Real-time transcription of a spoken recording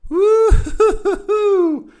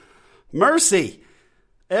Mercy!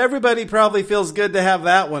 Everybody probably feels good to have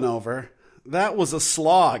that one over. That was a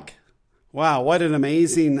slog. Wow, what an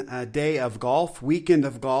amazing day of golf, weekend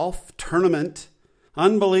of golf, tournament.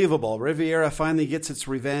 Unbelievable. Riviera finally gets its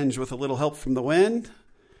revenge with a little help from the wind.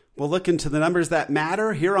 We'll look into the numbers that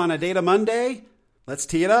matter here on A Data Monday. Let's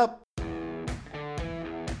tee it up.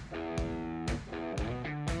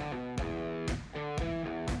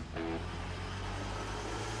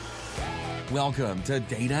 Welcome to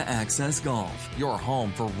Data Access Golf, your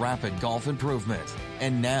home for rapid golf improvement.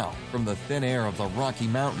 And now, from the thin air of the Rocky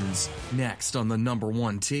Mountains, next on the number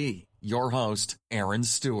one tee, your host, Aaron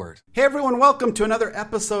Stewart. Hey everyone, welcome to another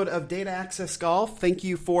episode of Data Access Golf. Thank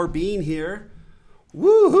you for being here.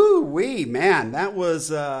 Woo-hoo-wee, man, that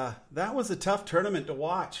was a tough tournament to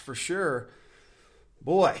watch for sure.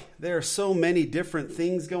 Boy, there are so many different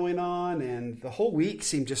things going on, and the whole week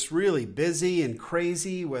seemed just really busy and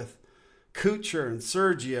crazy with Kuchar and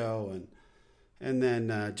Sergio and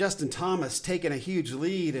then Justin Thomas taking a huge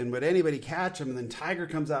lead, and would anybody catch him? And then Tiger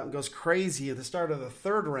comes out and goes crazy at the start of the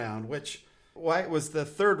third round, which, it was the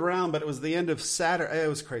third round, but it was the end of Saturday. It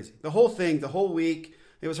was crazy. The whole thing, the whole week,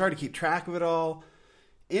 it was hard to keep track of it all.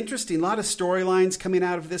 Interesting, a lot of storylines coming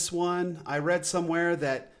out of this one. I read somewhere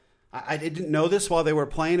that, I didn't know this while they were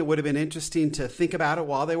playing. It would have been interesting to think about it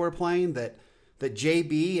while they were playing, that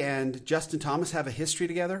JB and Justin Thomas have a history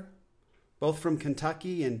together. Both from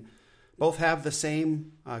Kentucky, and both have the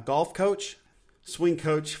same golf coach, swing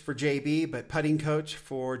coach for JB, but putting coach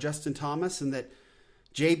for Justin Thomas, and that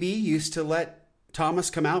JB used to let Thomas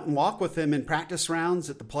come out and walk with him in practice rounds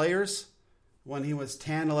at the Players when he was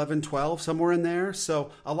 10, 11, 12, somewhere in there. So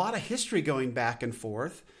a lot of history going back and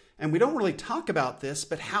forth, and we don't really talk about this,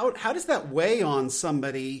 but how does that weigh on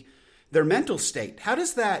somebody, their mental state? How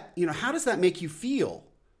does that make you feel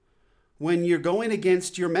when you're going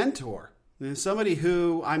against your mentor? And somebody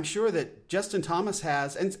who I'm sure that Justin Thomas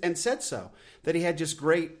has, and said so, that he had just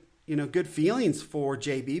great, good feelings for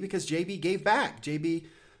JB because JB gave back. JB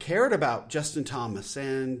cared about Justin Thomas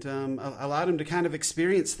and allowed him to kind of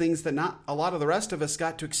experience things that not a lot of the rest of us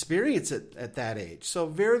got to experience at that age. So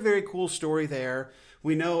very, very cool story there.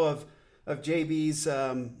 We know of JB's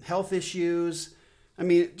health issues.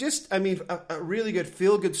 A really good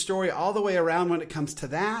feel-good story all the way around when it comes to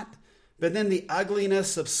that. But then the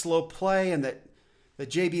ugliness of slow play, and that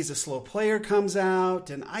JB's a slow player comes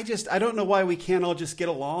out. And I don't know why we can't all just get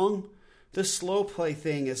along. This slow play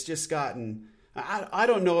thing has just gotten, I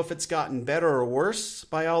don't know if it's gotten better or worse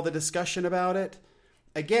by all the discussion about it.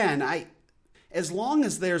 Again, as long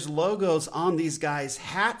as there's logos on these guys'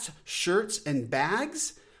 hats, shirts, and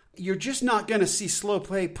bags, you're just not going to see slow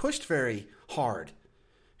play pushed very hard.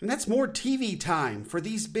 And that's more TV time for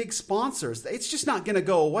these big sponsors. It's just not going to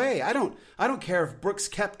go away. I don't care if Brooks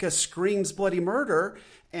Koepka screams bloody murder.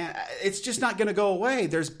 And it's just not going to go away.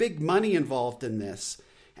 There's big money involved in this.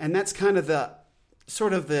 And that's kind of the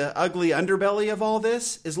ugly underbelly of all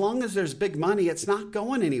this. As long as there's big money, it's not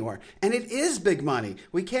going anywhere. And it is big money.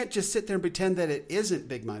 We can't just sit there and pretend that it isn't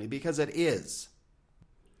big money, because it is.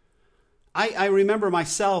 I remember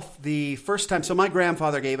myself the first time. So my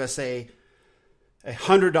grandfather gave us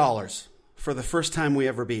 $100 for the first time we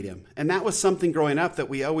ever beat him. And that was something growing up that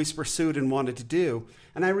we always pursued and wanted to do.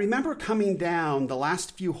 And I remember coming down the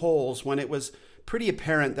last few holes when it was pretty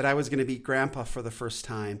apparent that I was going to beat Grandpa for the first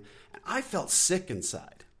time. And I felt sick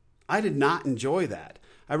inside. I did not enjoy that.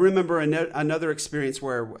 I remember another experience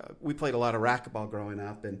where we played a lot of racquetball growing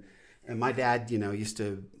up, and my dad, used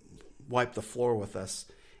to wipe the floor with us.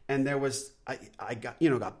 And there was, I got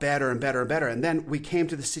better and better and better. And then we came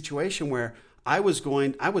to the situation where I was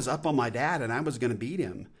up on my dad and I was going to beat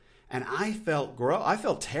him. And I felt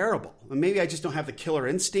terrible. And maybe I just don't have the killer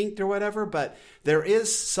instinct or whatever, but there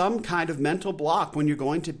is some kind of mental block when you're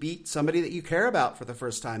going to beat somebody that you care about for the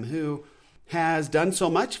first time, who has done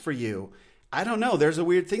so much for you. I don't know. There's a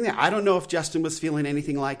weird thing there. I don't know if Justin was feeling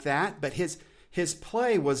anything like that, but his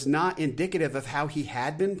play was not indicative of how he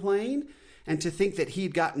had been playing. And to think that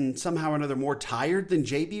he'd gotten somehow or another more tired than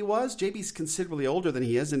JB was. JB's considerably older than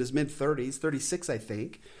he is, in his mid-30s, 36, I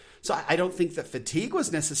think. So I don't think that fatigue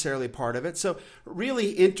was necessarily part of it. So really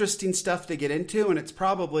interesting stuff to get into, and it's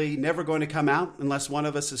probably never going to come out unless one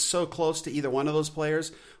of us is so close to either one of those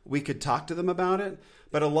players we could talk to them about it.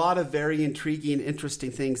 But a lot of very intriguing, interesting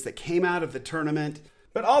things that came out of the tournament.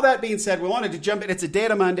 But all that being said, we wanted to jump in. It's a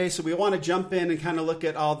Data Monday, so we want to jump in and kind of look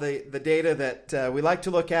at all the data that we like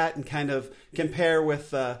to look at and kind of compare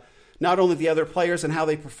with not only the other players and how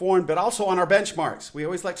they performed, but also on our benchmarks. We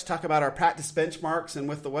always like to talk about our practice benchmarks, and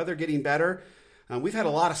with the weather getting better, we've had a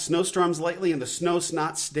lot of snowstorms lately, and the snow's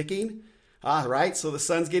not sticking. Right. So the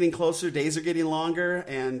sun's getting closer, days are getting longer,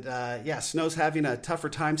 and snow's having a tougher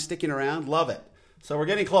time sticking around. Love it. So we're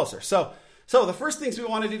getting closer. So the first things we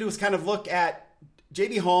wanted to do is kind of look at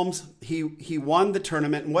JB Holmes. He won the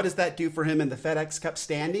tournament, and what does that do for him in the FedEx Cup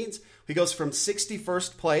standings? He goes from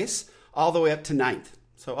 61st place all the way up to 9th.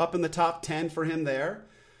 So up in the top 10 for him there.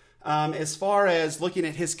 As far as looking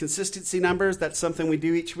at his consistency numbers, that's something we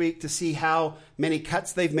do each week to see how many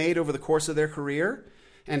cuts they've made over the course of their career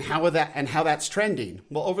and how that's trending.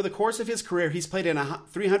 Well, over the course of his career, he's played in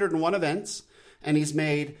 301 events, and he's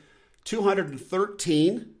made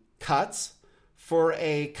 213 cuts for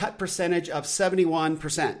a cut percentage of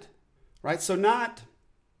 71%. Right? So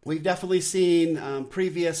we've definitely seen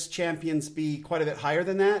previous champions be quite a bit higher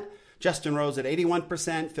than that. Justin Rose at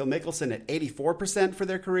 81%, Phil Mickelson at 84% for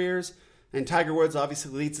their careers, and Tiger Woods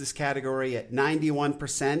obviously leads this category at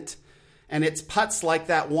 91%. And it's putts like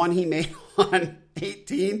that one he made on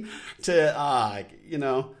 18 to,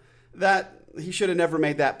 that he should have never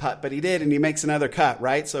made that putt, but he did, and he makes another cut,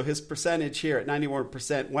 right? So his percentage here at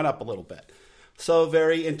 91% went up a little bit. So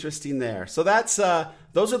very interesting there. So that's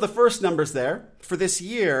those are the first numbers there. For this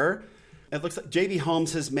year, it looks like JB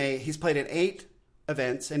Holmes he's played in 8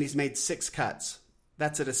 events, and he's made 6 cuts.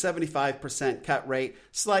 That's at a 75% cut rate,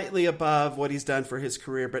 slightly above what he's done for his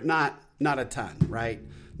career, but not a ton, right?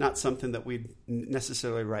 Not something that we'd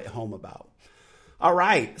necessarily write home about. All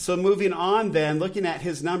right, so moving on then, looking at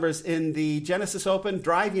his numbers in the Genesis Open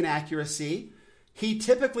driving accuracy, he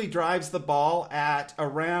typically drives the ball at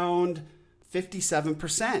around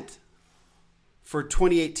 57% for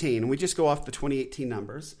 2018. And we just go off the 2018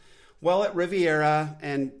 numbers. Well, at Riviera,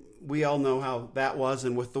 and we all know how that was,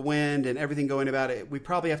 and with the wind and everything going about it, we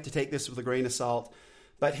probably have to take this with a grain of salt.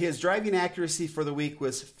 But his driving accuracy for the week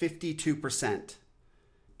was 52%.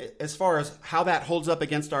 As far as how that holds up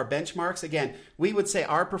against our benchmarks, again, we would say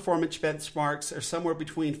our performance benchmarks are somewhere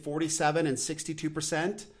between 47 and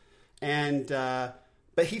 62%.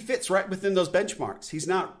 But he fits right within those benchmarks. He's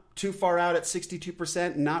not too far out at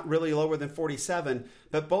 62%, not really lower than 47,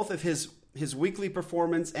 but both of his weekly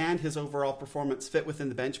performance and his overall performance fit within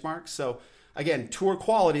the benchmarks. So again, tour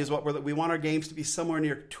quality is what we want our games to be somewhere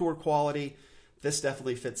near tour quality. This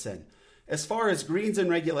definitely fits in. As far as greens and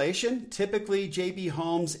regulation, typically JB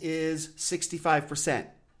Holmes is 65%.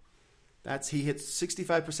 He hits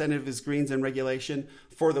 65% of his greens and regulation.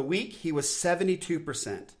 For the week, he was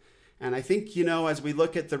 72%. And I think, as we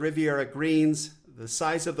look at the Riviera greens, the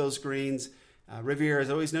size of those greens, Riviera is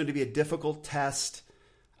always known to be a difficult test.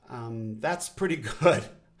 That's pretty good,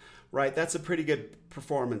 right? That's a pretty good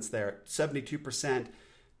performance there, 72%.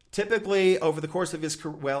 Typically, over the course of his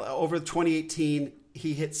career, over 2018,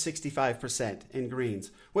 he hit 65% in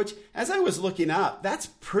greens, which, as I was looking up, that's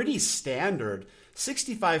pretty standard.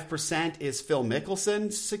 65% is Phil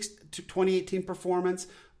Mickelson's 2018 performance,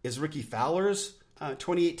 is Ricky Fowler's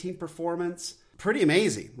 2018 performance. Pretty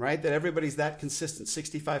amazing, right? That everybody's that consistent.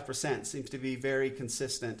 65% seems to be very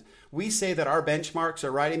consistent. We say that our benchmarks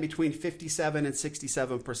are right in between 57 and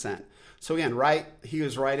 67%. So again, he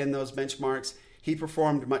was right in those benchmarks. He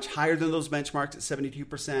performed much higher than those benchmarks at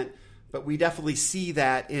 72%, but we definitely see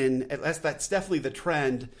that that's definitely the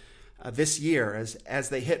trend this year. As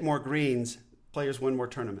they hit more greens, players win more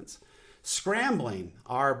tournaments. Scrambling,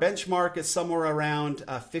 our benchmark is somewhere around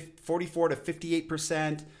 44 to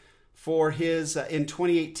 58% for his in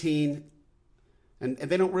 2018. And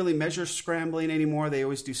they don't really measure scrambling anymore. They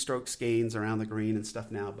always do strokes gains around the green and stuff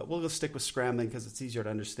now, but we'll just stick with scrambling because it's easier to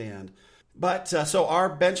understand. But so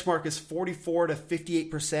our benchmark is 44 to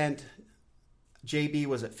 58%. JB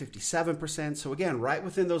was at 57%. So again, right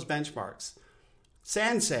within those benchmarks.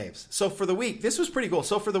 Sand saves. So for the week, this was pretty cool.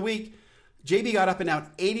 So for the week, JB got up and down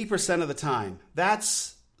 80% of the time.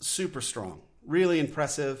 That's super strong. Really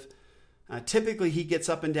impressive. Typically, he gets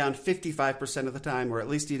up and down 55% of the time, or at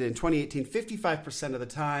least he did in 2018, 55% of the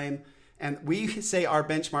time. And we say our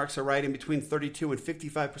benchmarks are right in between 32 and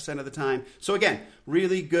 55% of the time. So again,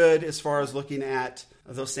 really good as far as looking at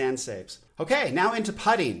those sand saves. Okay, now into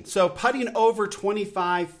putting. So putting over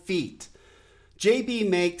 25 feet. JB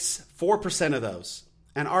makes 4% of those.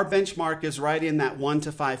 And our benchmark is right in that 1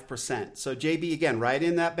 to 5%. So JB, again, right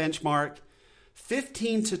in that benchmark.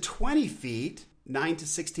 15 to 20 feet, 9 to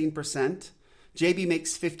 16%. JB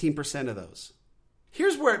makes 15% of those.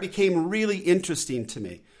 Here's where it became really interesting to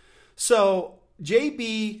me. So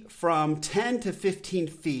JB from 10 to 15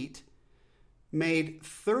 feet made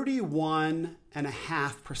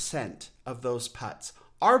 31.5% of those putts.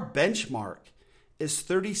 Our benchmark is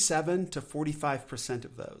 37 to 45%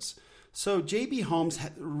 of those. So JB Holmes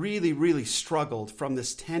had really, really struggled from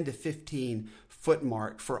this 10 to 15 foot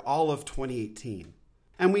mark for all of 2018.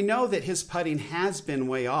 And we know that his putting has been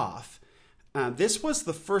way off. This was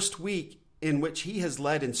the first week in which he has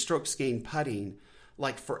led in strokes gained putting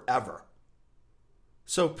like forever.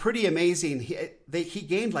 So pretty amazing. He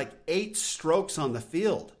gained like 8 strokes on the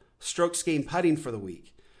field, strokes gained putting for the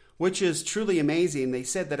week, which is truly amazing. They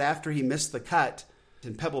said that after he missed the cut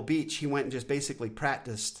in Pebble Beach, he went and just basically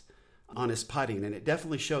practiced on his putting, and it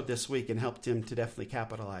definitely showed this week and helped him to definitely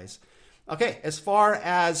capitalize. Okay, as far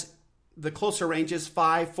as the closer ranges,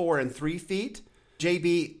 5, 4, and 3 feet,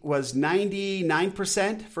 JB was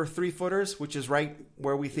 99% for 3-footers, which is right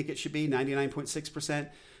where we think it should be, 99.6%.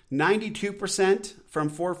 92% from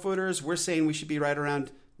 4-footers. We're saying we should be right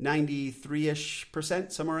around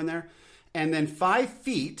 93-ish%, somewhere in there. And then 5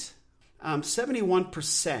 feet,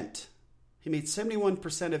 71%. He made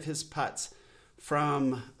 71% of his putts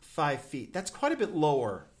from 5 feet. That's quite a bit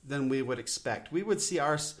lower than we would expect. We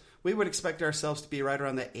would expect ourselves to be right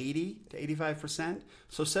around the 80 to 85%.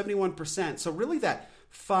 So 71%. So really that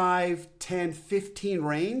 5, 10, 15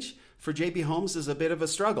 range for JB Holmes is a bit of a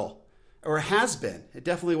struggle, or has been. It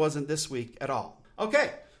definitely wasn't this week at all.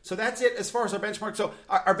 Okay, so that's it as far as our benchmarks. So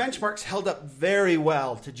our benchmarks held up very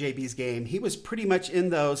well to JB's game. He was pretty much in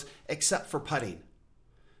those except for putting.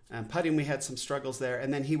 Putting, we had some struggles there.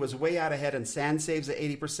 And then he was way out ahead in sand saves at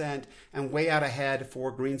 80% and way out ahead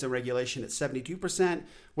for greens and regulation at 72%,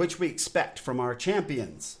 which we expect from our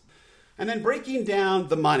champions. And then breaking down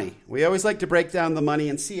the money. We always like to break down the money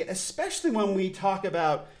and see it, especially when we talk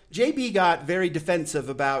about JB got very defensive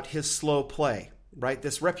about his slow play, right?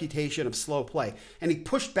 This reputation of slow play. And he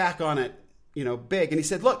pushed back on it, big. And he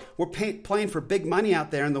said, look, we're playing for big money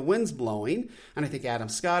out there and the wind's blowing. And I think Adam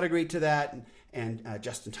Scott agreed to that. And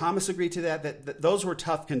Justin Thomas agreed to that those were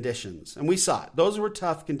tough conditions. And we saw it. Those were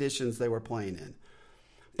tough conditions they were playing in.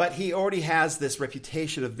 But he already has this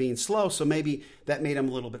reputation of being slow, so maybe that made him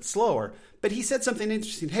a little bit slower. But he said something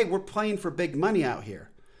interesting. Hey, we're playing for big money out here.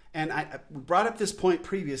 And I brought up this point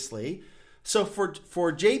previously. So for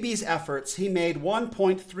JB's efforts, he made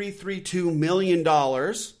 $1.332 million,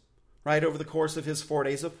 right, over the course of his 4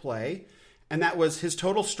 days of play. And that was his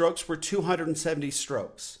total strokes were 270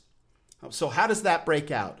 strokes. So how does that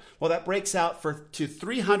break out? Well, that breaks out to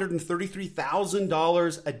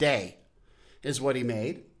 $333,000 a day is what he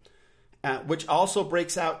made, which also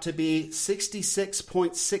breaks out to be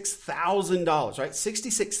 $66.6 thousand, right?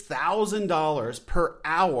 $66,000 per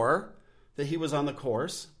hour that he was on the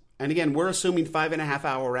course. And again, we're assuming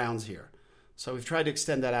 5.5-hour rounds here. So we've tried to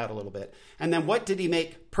extend that out a little bit. And then what did he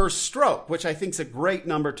make per stroke, which I think is a great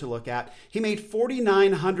number to look at? He made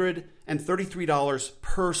 $4,933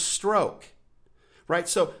 per stroke, right?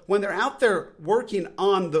 So when they're out there working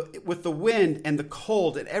with the wind and the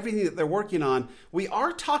cold and everything that they're working on, we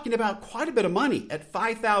are talking about quite a bit of money at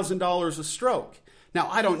 $5,000 a stroke. Now,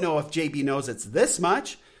 I don't know if JB knows it's this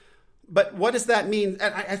much, but what does that mean?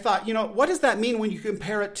 And I thought, what does that mean when you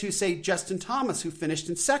compare it to, say, Justin Thomas, who finished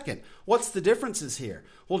in second? What's the differences here?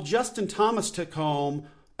 Well, Justin Thomas took home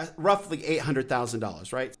roughly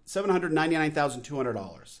 $800,000, right?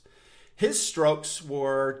 $799,200. His strokes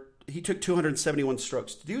he took 271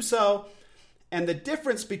 strokes to do so. And the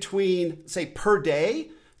difference between, say, per day,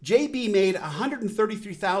 JB made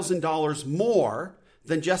 $133,000 more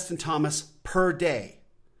than Justin Thomas per day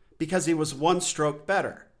because he was 1 stroke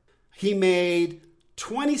better. He made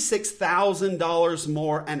 $26,000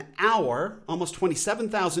 more an hour, almost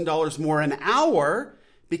 $27,000 more an hour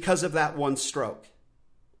because of that 1 stroke.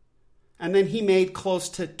 And then he made close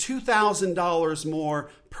to $2,000 more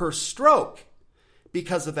per stroke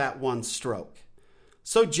because of that 1 stroke.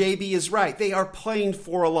 So JB is right. They are playing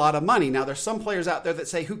for a lot of money. Now, there's some players out there that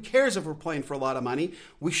say, who cares if we're playing for a lot of money?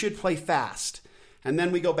 We should play fast. And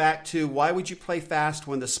then we go back to, why would you play fast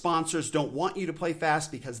when the sponsors don't want you to play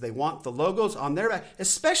fast because they want the logos on their back,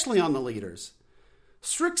 especially on the leaders?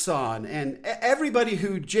 Srixon and everybody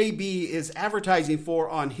who JB is advertising for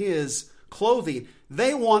on his clothing,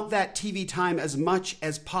 they want that TV time as much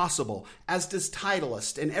as possible, as does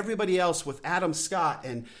Titleist and everybody else with Adam Scott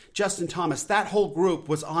and Justin Thomas. That whole group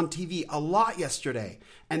was on TV a lot yesterday,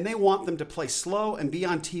 and they want them to play slow and be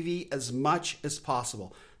on TV as much as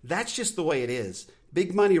possible. That's just the way it is.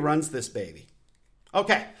 Big money runs this baby.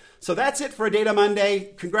 Okay, so that's it for a Data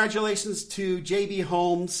Monday. Congratulations to JB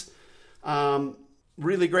Holmes.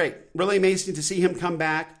 Really great. Really amazing to see him come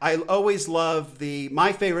back. I always love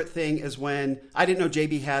my favorite thing is when, I didn't know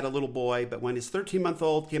JB had a little boy, but when his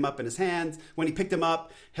 13-month-old came up in his hands, when he picked him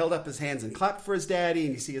up, held up his hands and clapped for his daddy,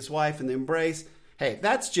 and you see his wife in the embrace. Hey,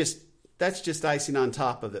 that's just icing on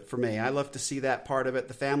top of it for me. I love to see that part of it.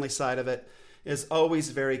 The family side of it is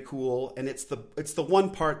always very cool, and it's the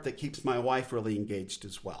one part that keeps my wife really engaged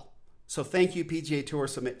as well. So thank you, PGA Tour,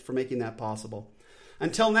 for making that possible.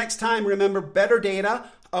 Until next time, remember, better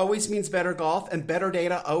data always means better golf, and better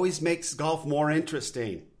data always makes golf more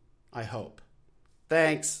interesting, I hope.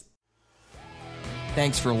 Thanks.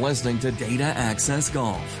 Thanks for listening to Data Access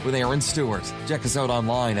Golf with Aaron Stewart. Check us out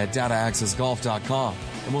online at dataaccessgolf.com,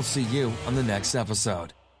 and we'll see you on the next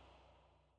episode.